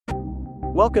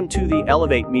Welcome to the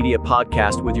Elevate Media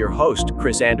Podcast with your host,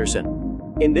 Chris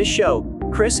Anderson. In this show,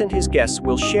 Chris and his guests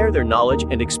will share their knowledge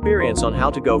and experience on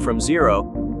how to go from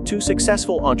zero to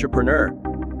successful entrepreneur.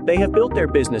 They have built their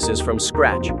businesses from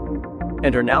scratch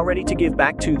and are now ready to give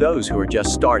back to those who are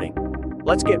just starting.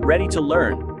 Let's get ready to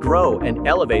learn, grow, and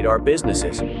elevate our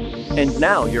businesses. And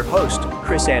now, your host,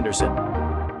 Chris Anderson.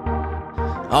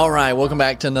 All right, welcome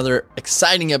back to another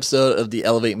exciting episode of the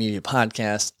Elevate Media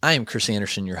Podcast. I am Chris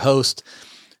Anderson, your host,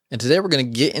 and today we're going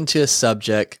to get into a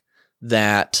subject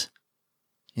that,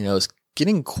 is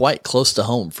getting quite close to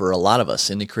home for a lot of us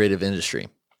in the creative industry,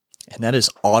 and that is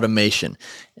automation,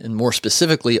 and more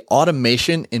specifically,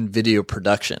 automation in video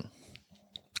production.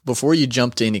 Before you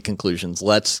jump to any conclusions,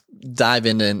 let's dive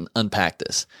in and unpack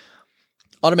this.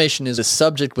 Automation is a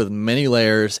subject with many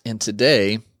layers, and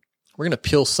today we're going to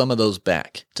peel some of those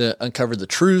back to uncover the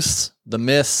truths, the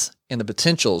myths, and the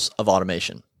potentials of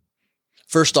automation.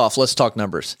 First off, let's talk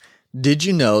numbers. Did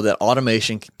you know that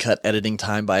automation can cut editing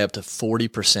time by up to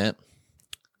 40%?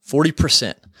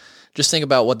 40%. Just think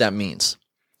about what that means.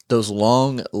 Those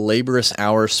long, laborious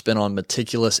hours spent on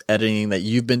meticulous editing that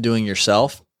you've been doing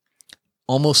yourself,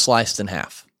 almost sliced in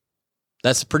half.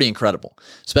 That's pretty incredible,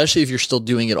 especially if you're still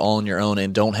doing it all on your own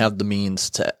and don't have the means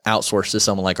to outsource to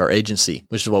someone like our agency,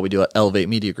 which is what we do at Elevate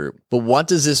Media Group. But what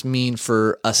does this mean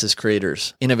for us as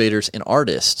creators, innovators, and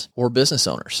artists or business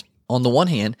owners? On the one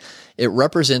hand, it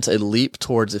represents a leap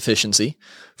towards efficiency,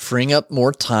 freeing up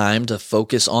more time to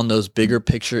focus on those bigger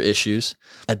picture issues,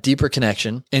 a deeper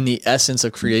connection, and the essence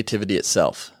of creativity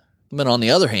itself. But on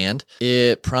the other hand,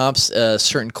 it prompts a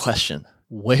certain question.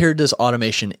 Where does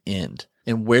automation end?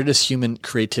 And where does human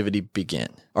creativity begin?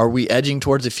 Are we edging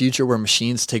towards a future where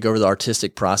machines take over the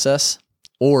artistic process?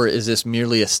 Or is this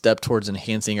merely a step towards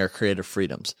enhancing our creative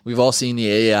freedoms? We've all seen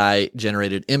the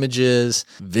AI-generated images,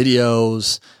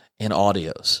 videos, and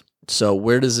audios. So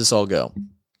where does this all go?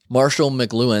 Marshall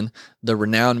McLuhan, the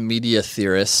renowned media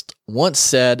theorist, once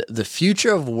said, "The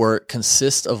future of work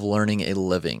consists of learning a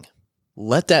living."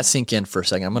 Let that sink in for a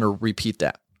second. I'm going to repeat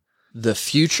that. The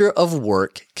future of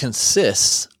work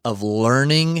consists of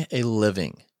learning a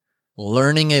living.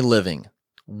 Learning a living.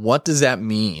 What does that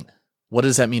mean? What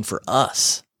does that mean for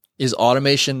us? Is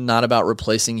automation not about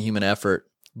replacing human effort,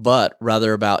 but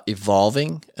rather about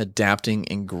evolving, adapting,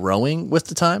 and growing with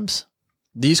the times?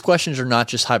 These questions are not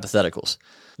just hypotheticals.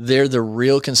 They're the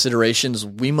real considerations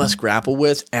we must grapple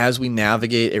with as we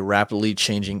navigate a rapidly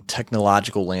changing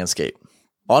technological landscape.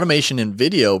 Automation in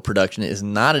video production is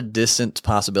not a distant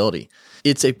possibility.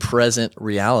 It's a present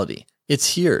reality.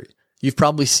 It's here. You've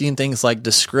probably seen things like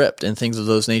Descript and things of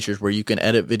those natures where you can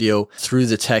edit video through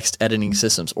the text editing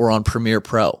systems or on Premiere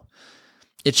Pro.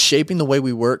 It's shaping the way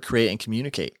we work, create, and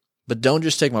communicate. But don't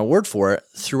just take my word for it.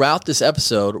 Throughout this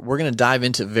episode, we're going to dive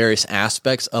into various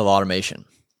aspects of automation.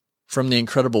 From the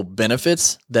incredible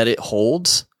benefits that it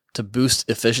holds to boost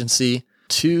efficiency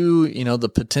to, the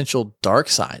potential dark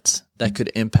sides that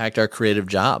could impact our creative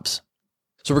jobs.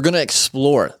 So we're going to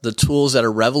explore the tools that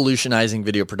are revolutionizing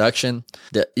video production,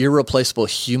 the irreplaceable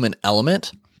human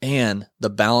element, and the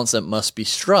balance that must be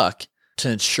struck to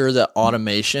ensure that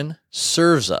automation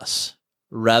serves us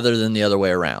rather than the other way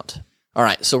around. All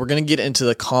right, so we're going to get into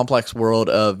the complex world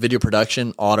of video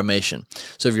production automation.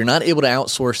 So if you're not able to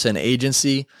outsource to an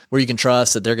agency where you can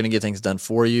trust that they're going to get things done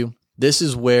for you, this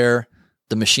is where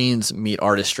the machines meet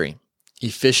artistry.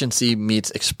 Efficiency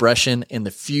meets expression, and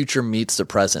the future meets the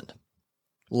present.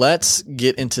 Let's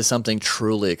get into something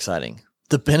truly exciting.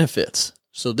 The benefits.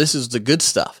 So this is the good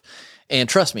stuff. And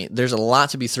trust me, there's a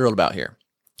lot to be thrilled about here,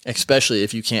 especially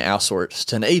if you can't outsource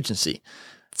to an agency.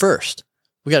 First,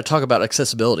 we got to talk about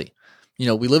accessibility.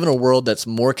 We live in a world that's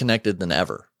more connected than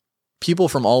ever. People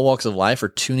from all walks of life are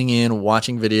tuning in,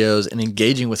 watching videos, and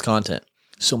engaging with content.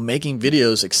 So making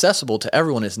videos accessible to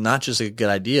everyone is not just a good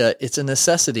idea, it's a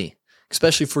necessity,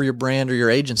 especially for your brand or your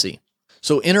agency.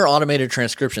 So enter automated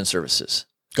transcription services.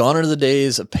 Gone are the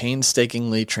days of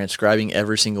painstakingly transcribing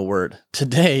every single word.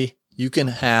 Today, you can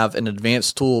have an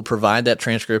advanced tool provide that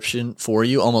transcription for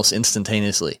you almost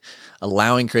instantaneously,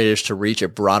 allowing creators to reach a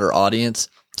broader audience,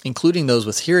 including those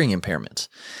with hearing impairments.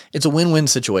 It's a win-win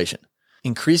situation,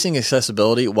 increasing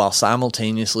accessibility while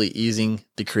simultaneously easing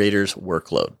the creator's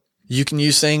workload. You can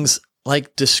use things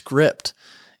like Descript,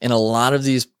 and a lot of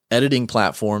these editing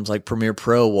platforms like Premiere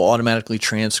Pro will automatically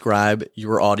transcribe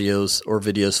your audios or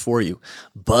videos for you.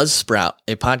 Buzzsprout,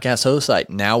 a podcast host site,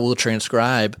 now will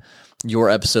transcribe your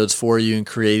episodes for you and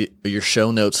create your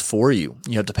show notes for you.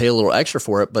 You have to pay a little extra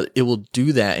for it, but it will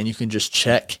do that, and you can just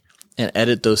check and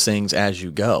edit those things as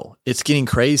you go. It's getting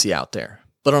crazy out there.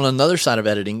 But on another side of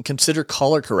editing, consider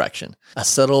color correction, a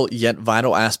subtle yet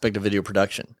vital aspect of video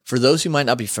production. For those who might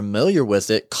not be familiar with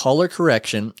it, color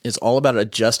correction is all about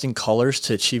adjusting colors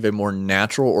to achieve a more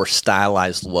natural or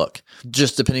stylized look,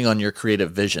 just depending on your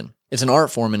creative vision. It's an art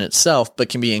form in itself, but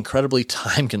can be incredibly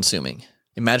time-consuming.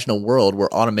 Imagine a world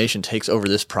where automation takes over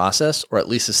this process, or at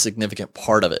least a significant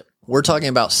part of it. We're talking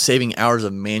about saving hours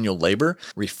of manual labor,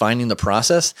 refining the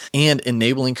process, and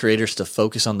enabling creators to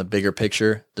focus on the bigger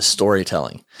picture, the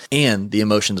storytelling, and the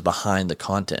emotions behind the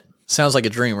content. Sounds like a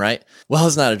dream, right? Well,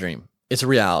 it's not a dream. It's a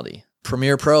reality.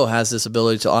 Premiere Pro has this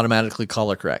ability to automatically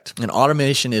color correct, and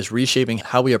automation is reshaping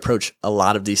how we approach a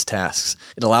lot of these tasks.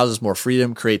 It allows us more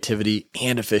freedom, creativity,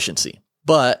 and efficiency.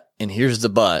 But, and here's the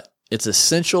but, it's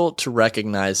essential to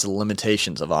recognize the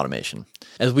limitations of automation.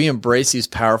 As we embrace these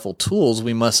powerful tools,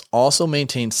 we must also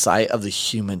maintain sight of the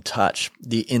human touch,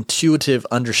 the intuitive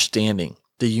understanding,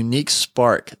 the unique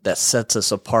spark that sets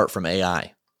us apart from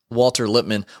AI. Walter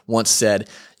Lippmann once said,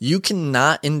 "You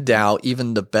cannot endow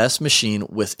even the best machine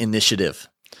with initiative."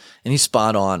 And he's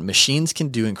spot on. Machines can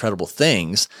do incredible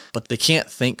things, but they can't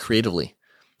think creatively.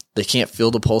 They can't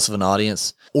feel the pulse of an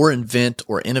audience or invent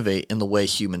or innovate in the way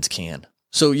humans can.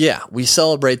 So yeah, we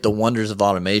celebrate the wonders of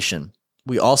automation.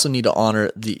 We also need to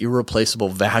honor the irreplaceable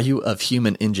value of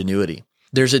human ingenuity.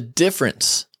 There's a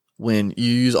difference when you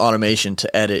use automation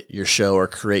to edit your show or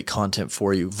create content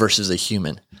for you versus a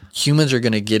human. Humans are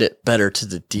going to get it better to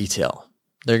the detail.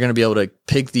 They're going to be able to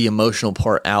pick the emotional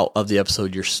part out of the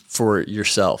episode for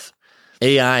yourself.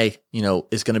 AI,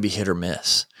 is going to be hit or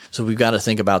miss. So we've got to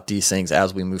think about these things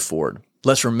as we move forward.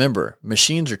 Let's remember,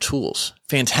 machines are tools,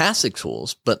 fantastic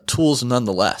tools, but tools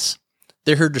nonetheless.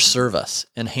 They're here to serve us,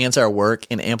 enhance our work,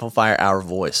 and amplify our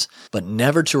voice, but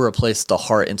never to replace the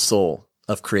heart and soul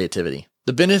of creativity.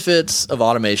 The benefits of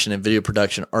automation in video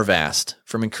production are vast,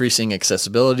 from increasing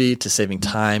accessibility to saving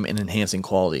time and enhancing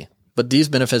quality. But these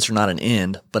benefits are not an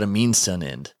end, but a means to an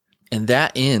end. And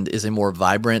that end is a more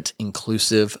vibrant,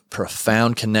 inclusive,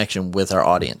 profound connection with our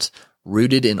audience,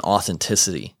 rooted in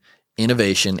authenticity,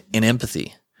 innovation, and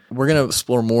empathy. We're going to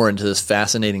explore more into this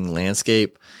fascinating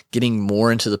landscape, getting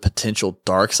more into the potential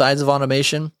dark sides of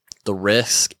automation, the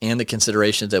risks, and the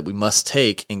considerations that we must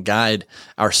take and guide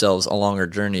ourselves along our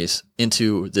journeys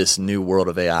into this new world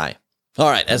of AI. All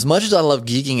right, as much as I love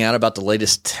geeking out about the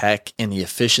latest tech and the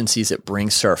efficiencies it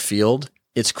brings to our field,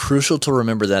 it's crucial to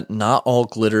remember that not all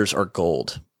glitters are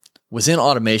gold. Within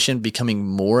automation becoming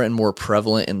more and more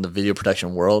prevalent in the video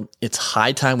production world, it's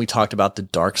high time we talked about the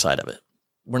dark side of it.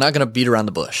 We're not going to beat around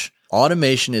the bush.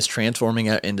 Automation is transforming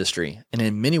our industry, and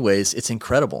in many ways, it's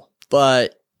incredible.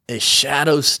 But a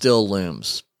shadow still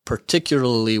looms,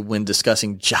 particularly when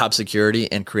discussing job security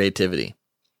and creativity.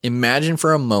 Imagine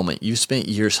for a moment you spent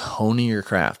years honing your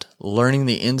craft, learning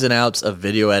the ins and outs of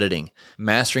video editing,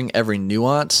 mastering every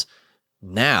nuance.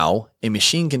 Now, a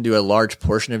machine can do a large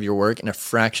portion of your work in a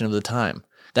fraction of the time.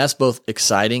 That's both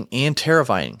exciting and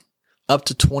terrifying. Up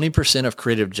to 20% of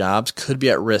creative jobs could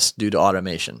be at risk due to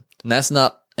automation. And that's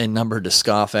not a number to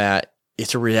scoff at.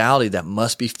 It's a reality that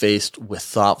must be faced with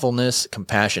thoughtfulness,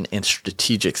 compassion, and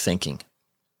strategic thinking.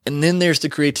 And then there's the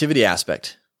creativity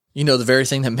aspect. The very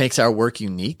thing that makes our work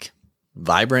unique,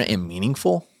 vibrant, and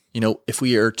meaningful. If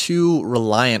we are too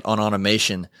reliant on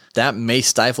automation, that may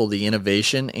stifle the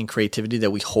innovation and creativity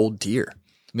that we hold dear.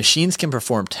 Machines can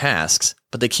perform tasks,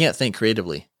 but they can't think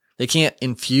creatively. They can't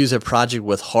infuse a project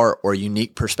with heart or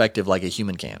unique perspective like a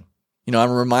human can. I'm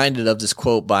reminded of this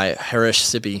quote by Harish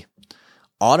Sippy.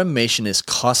 Automation is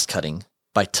cost-cutting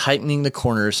by tightening the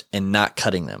corners and not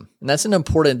cutting them. And that's an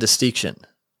important distinction.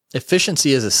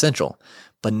 Efficiency is essential,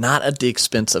 but not at the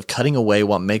expense of cutting away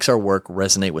what makes our work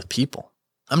resonate with people.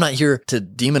 I'm not here to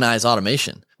demonize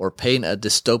automation or paint a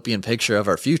dystopian picture of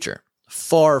our future.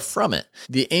 Far from it.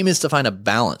 The aim is to find a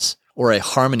balance or a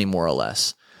harmony, more or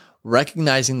less,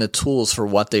 recognizing the tools for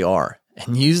what they are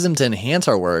and use them to enhance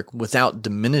our work without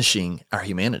diminishing our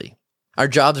humanity. Our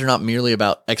jobs are not merely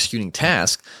about executing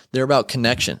tasks. They're about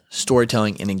connection,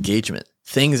 storytelling, and engagement.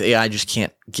 Things AI just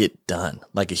can't get done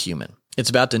like a human. It's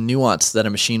about the nuance that a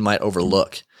machine might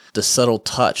overlook, the subtle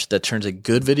touch that turns a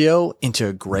good video into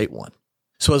a great one.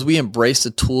 So as we embrace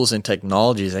the tools and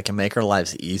technologies that can make our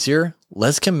lives easier,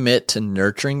 let's commit to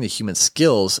nurturing the human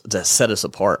skills that set us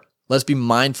apart. Let's be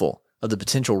mindful of the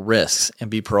potential risks and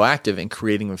be proactive in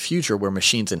creating a future where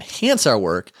machines enhance our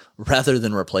work rather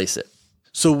than replace it.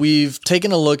 So we've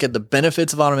taken a look at the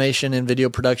benefits of automation in video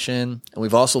production, and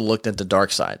we've also looked at the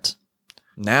dark sides.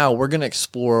 Now we're going to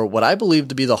explore what I believe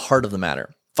to be the heart of the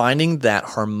matter, finding that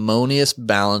harmonious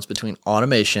balance between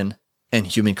automation and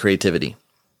human creativity.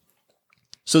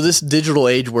 So this digital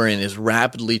age we're in is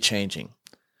rapidly changing.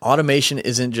 Automation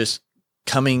isn't just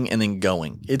coming and then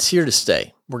going. It's here to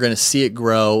stay. We're going to see it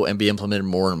grow and be implemented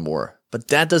more and more. But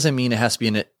that doesn't mean it has to be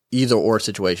an either or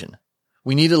situation.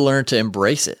 We need to learn to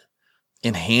embrace it,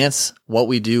 enhance what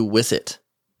we do with it,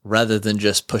 rather than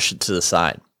just push it to the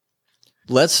side.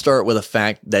 Let's start with a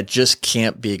fact that just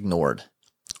can't be ignored.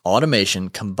 Automation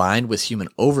combined with human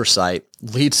oversight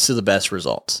leads to the best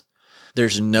results.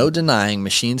 There's no denying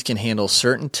machines can handle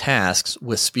certain tasks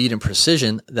with speed and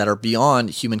precision that are beyond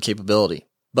human capability.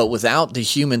 But without the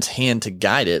human's hand to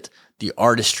guide it, the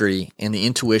artistry and the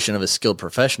intuition of a skilled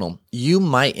professional, you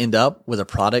might end up with a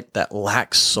product that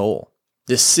lacks soul.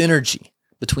 This synergy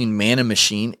between man and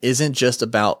machine isn't just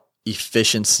about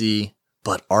efficiency,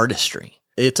 but artistry.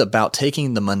 It's about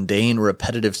taking the mundane,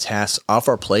 repetitive tasks off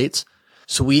our plates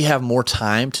so we have more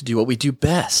time to do what we do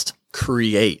best,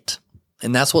 create.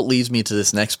 And that's what leads me to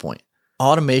this next point.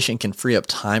 Automation can free up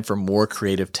time for more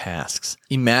creative tasks.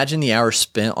 Imagine the hours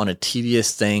spent on a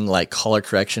tedious thing like color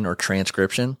correction or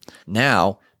transcription.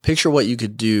 Now, picture what you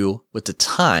could do with the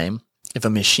time if a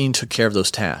machine took care of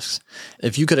those tasks.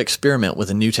 If you could experiment with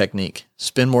a new technique,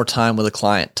 spend more time with a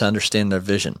client to understand their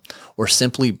vision, or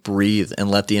simply breathe and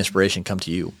let the inspiration come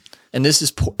to you. And this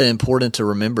is important to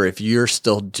remember if you're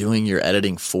still doing your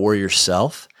editing for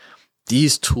yourself.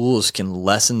 These tools can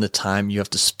lessen the time you have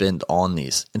to spend on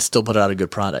these and still put out a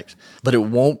good product. But it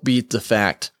won't beat the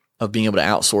fact of being able to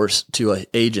outsource to an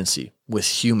agency with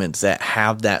humans that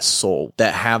have that soul,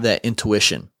 that have that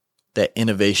intuition, that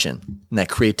innovation, and that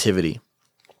creativity.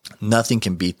 Nothing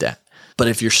can beat that. But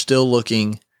if you're still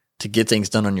looking to get things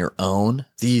done on your own,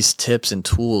 these tips and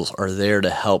tools are there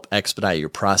to help expedite your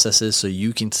processes so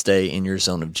you can stay in your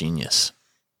zone of genius.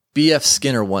 B.F.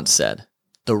 Skinner once said,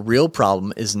 "The real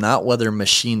problem is not whether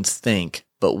machines think,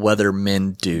 but whether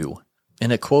men do."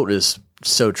 And that quote is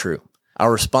so true.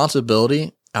 Our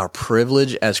responsibility, our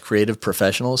privilege as creative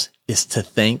professionals is to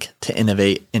think, to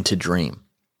innovate, and to dream.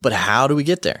 But how do we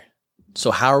get there? So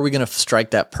how are we going to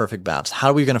strike that perfect balance? How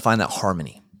are we going to find that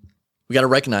harmony? We got to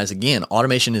recognize, again,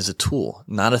 automation is a tool,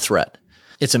 not a threat.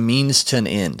 It's a means to an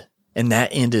end. And that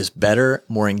end is better,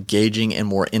 more engaging, and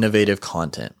more innovative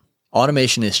content.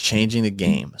 Automation is changing the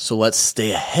game, so let's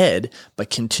stay ahead by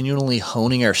continually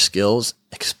honing our skills,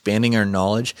 expanding our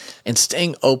knowledge, and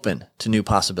staying open to new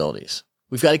possibilities.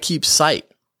 We've got to keep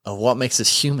sight of what makes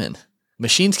us human.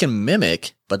 Machines can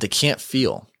mimic, but they can't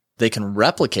feel. They can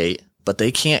replicate, but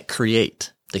they can't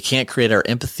create. They can't create our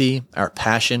empathy, our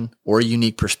passion, or a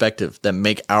unique perspective that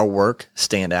make our work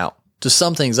stand out. To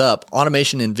sum things up,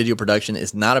 automation in video production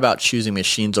is not about choosing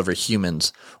machines over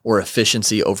humans or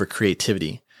efficiency over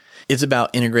creativity. It's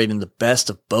about integrating the best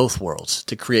of both worlds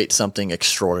to create something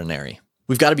extraordinary.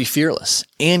 We've got to be fearless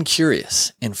and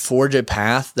curious and forge a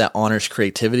path that honors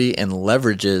creativity and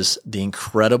leverages the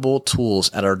incredible tools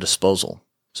at our disposal.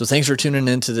 So thanks for tuning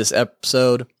into this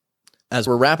episode. As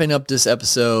we're wrapping up this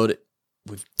episode,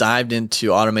 we've dived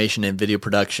into automation and video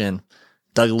production,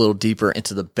 dug a little deeper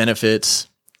into the benefits,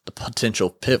 the potential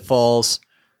pitfalls,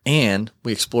 and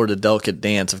we explored the delicate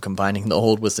dance of combining the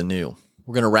old with the new.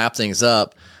 We're going to wrap things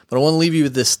up, but I want to leave you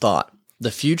with this thought.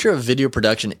 The future of video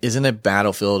production isn't a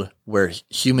battlefield where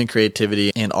human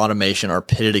creativity and automation are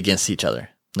pitted against each other.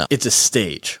 No, it's a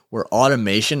stage where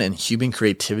automation and human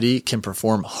creativity can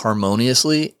perform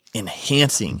harmoniously,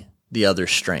 enhancing the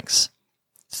other's strengths.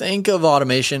 Think of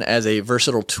automation as a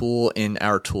versatile tool in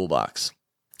our toolbox,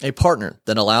 a partner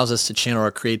that allows us to channel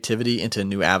our creativity into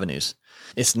new avenues.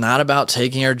 It's not about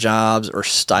taking our jobs or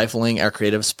stifling our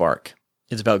creative spark.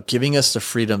 It's about giving us the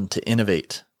freedom to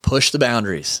innovate, push the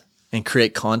boundaries, and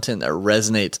create content that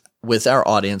resonates with our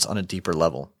audience on a deeper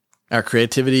level. Our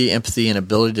creativity, empathy, and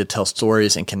ability to tell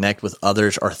stories and connect with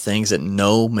others are things that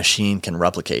no machine can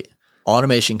replicate.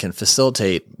 Automation can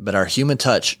facilitate, but our human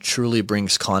touch truly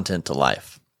brings content to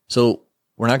life. So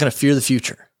we're not going to fear the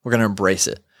future. We're going to embrace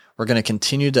it. We're going to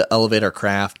continue to elevate our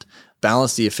craft,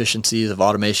 balance the efficiencies of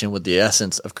automation with the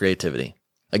essence of creativity.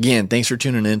 Again, thanks for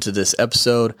tuning into this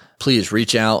episode. Please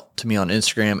reach out to me on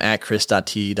Instagram at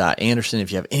chris.t.anderson if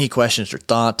you have any questions or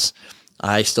thoughts.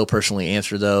 I still personally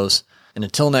answer those. And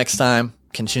until next time,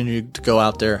 continue to go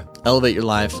out there, elevate your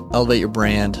life, elevate your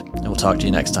brand, and we'll talk to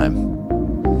you next time.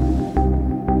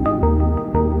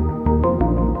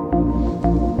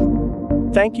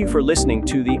 Thank you for listening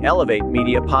to the Elevate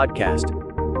Media Podcast.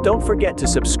 Don't forget to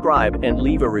subscribe and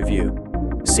leave a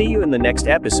review. See you in the next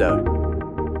episode.